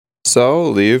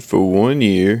Saul lived for 1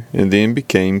 year and then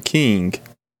became king.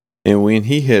 And when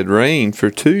he had reigned for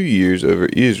 2 years over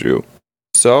Israel,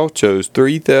 Saul chose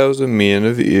 3,000 men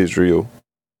of Israel.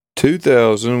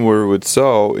 2,000 were with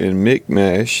Saul in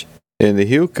Michmash and the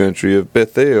hill country of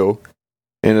Bethel,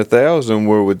 and 1,000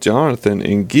 were with Jonathan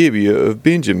in Gibeah of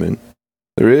Benjamin.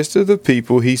 The rest of the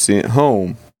people he sent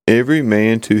home, every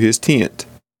man to his tent.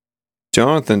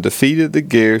 Jonathan defeated the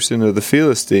garrison of the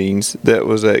Philistines that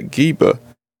was at Geba,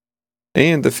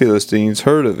 and the Philistines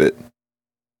heard of it.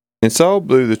 And Saul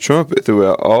blew the trumpet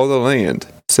throughout all the land,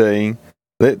 saying,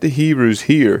 Let the Hebrews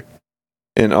hear.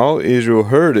 And all Israel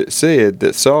heard it said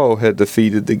that Saul had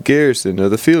defeated the garrison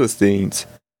of the Philistines,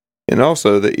 and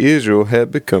also that Israel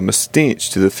had become a stench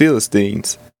to the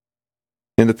Philistines.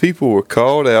 And the people were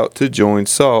called out to join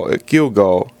Saul at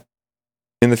Gilgal.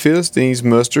 And the Philistines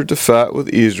mustered to fight with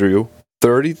Israel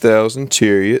 30,000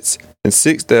 chariots and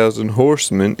 6,000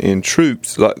 horsemen and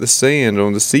troops like the sand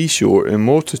on the seashore in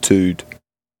multitude.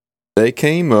 They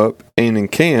came up and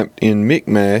encamped in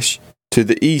Michmash to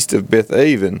the east of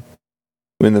Bethaven.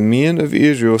 When the men of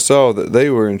Israel saw that they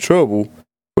were in trouble,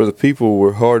 for the people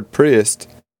were hard pressed,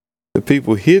 the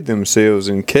people hid themselves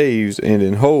in caves and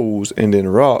in holes and in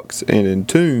rocks and in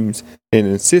tombs and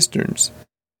in cisterns.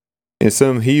 And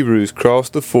some Hebrews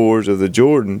crossed the fords of the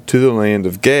Jordan to the land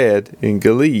of Gad and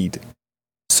Gilead.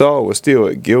 Saul was still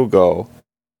at Gilgal,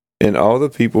 and all the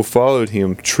people followed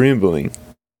him trembling.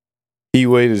 He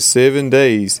waited 7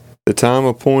 days, the time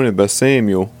appointed by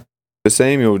Samuel, but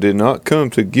Samuel did not come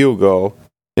to Gilgal,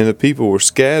 and the people were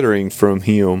scattering from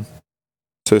him.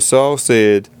 So Saul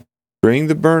said, Bring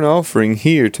the burnt offering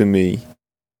here to me,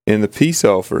 and the peace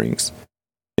offerings.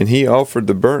 And he offered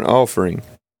the burnt offering.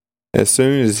 As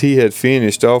soon as he had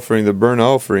finished offering the burnt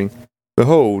offering,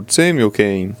 behold, Samuel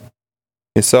came.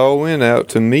 And Saul went out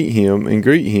to meet him and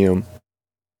greet him.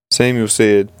 Samuel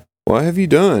said, What have you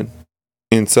done?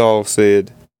 And Saul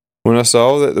said, When I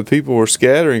saw that the people were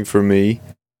scattering from me,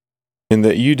 and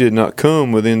that you did not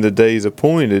come within the days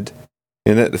appointed,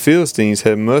 and that the Philistines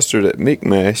had mustered at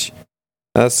Michmash,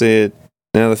 I said,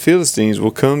 Now the Philistines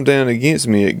will come down against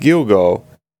me at Gilgal,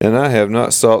 and I have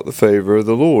not sought the favor of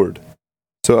the Lord.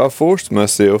 So I forced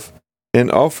myself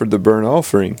and offered the burnt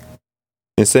offering.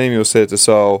 And Samuel said to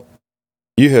Saul,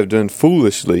 You have done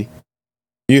foolishly.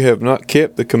 You have not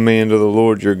kept the command of the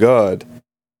Lord your God,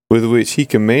 with which he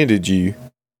commanded you.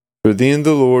 For then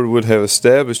the Lord would have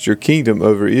established your kingdom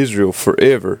over Israel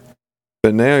forever.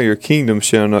 But now your kingdom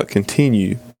shall not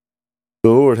continue. The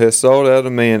Lord has sought out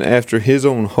a man after his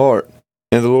own heart,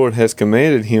 and the Lord has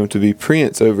commanded him to be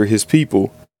prince over his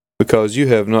people, because you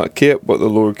have not kept what the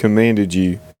Lord commanded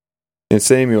you. And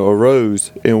Samuel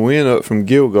arose and went up from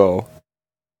Gilgal.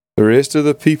 The rest of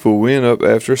the people went up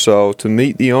after Saul to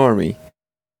meet the army.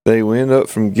 They went up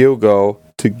from Gilgal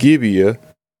to Gibeah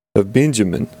of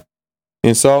Benjamin.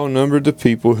 And Saul numbered the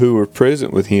people who were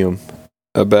present with him,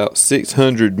 about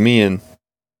 600 men.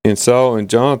 And Saul and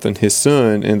Jonathan his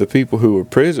son and the people who were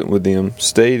present with them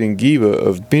stayed in Gibeah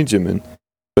of Benjamin,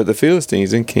 but the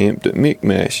Philistines encamped at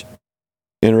Michmash.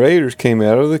 And raiders came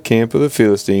out of the camp of the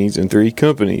Philistines in 3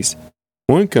 companies.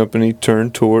 One company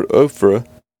turned toward Ophrah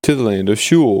to the land of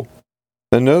Shul.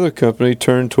 Another company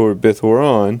turned toward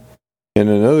Bethhoron, and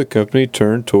another company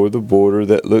turned toward the border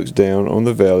that looks down on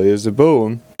the valley of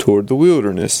Zeboim toward the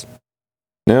wilderness.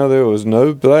 Now there was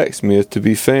no blacksmith to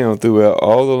be found throughout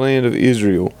all the land of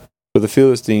Israel, for the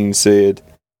Philistines said,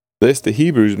 Lest the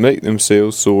Hebrews make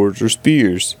themselves swords or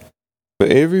spears.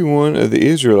 But every one of the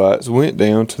Israelites went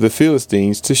down to the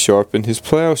Philistines to sharpen his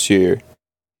plowshare,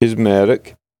 his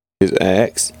mattock, his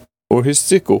axe, or his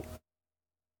sickle.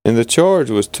 And the charge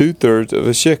was 2/3 of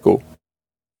a shekel,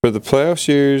 for the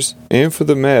plowshares and for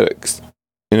the mattocks,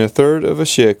 and 1/3 of a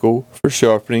shekel for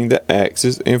sharpening the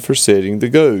axes and for setting the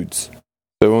goads.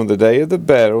 So on the day of the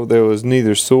battle there was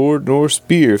neither sword nor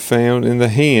spear found in the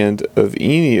hand of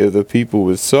any of the people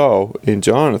with Saul and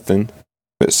Jonathan,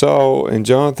 but Saul and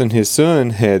Jonathan his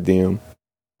son had them.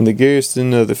 And the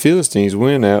garrison of the Philistines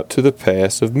went out to the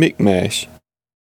pass of Michmash.